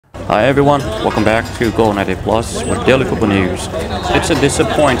Hi everyone, welcome back to Goal 90 Plus with Daily Football News. It's a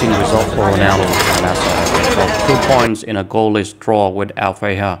disappointing result for Ronaldo and Nassr, of 2 points in a goalless draw with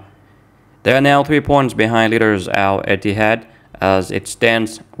Feiha. They are now 3 points behind leaders Al Ittihad as it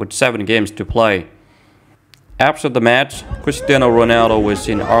stands with 7 games to play. After the match, Cristiano Ronaldo was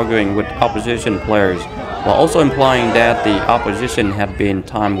seen arguing with opposition players, while also implying that the opposition had been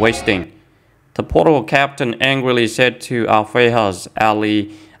time wasting. The Portugal captain angrily said to Feiha's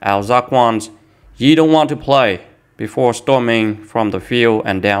Ali Al-Zakwans, "You don't want to play," before storming from the field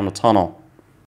and down the tunnel.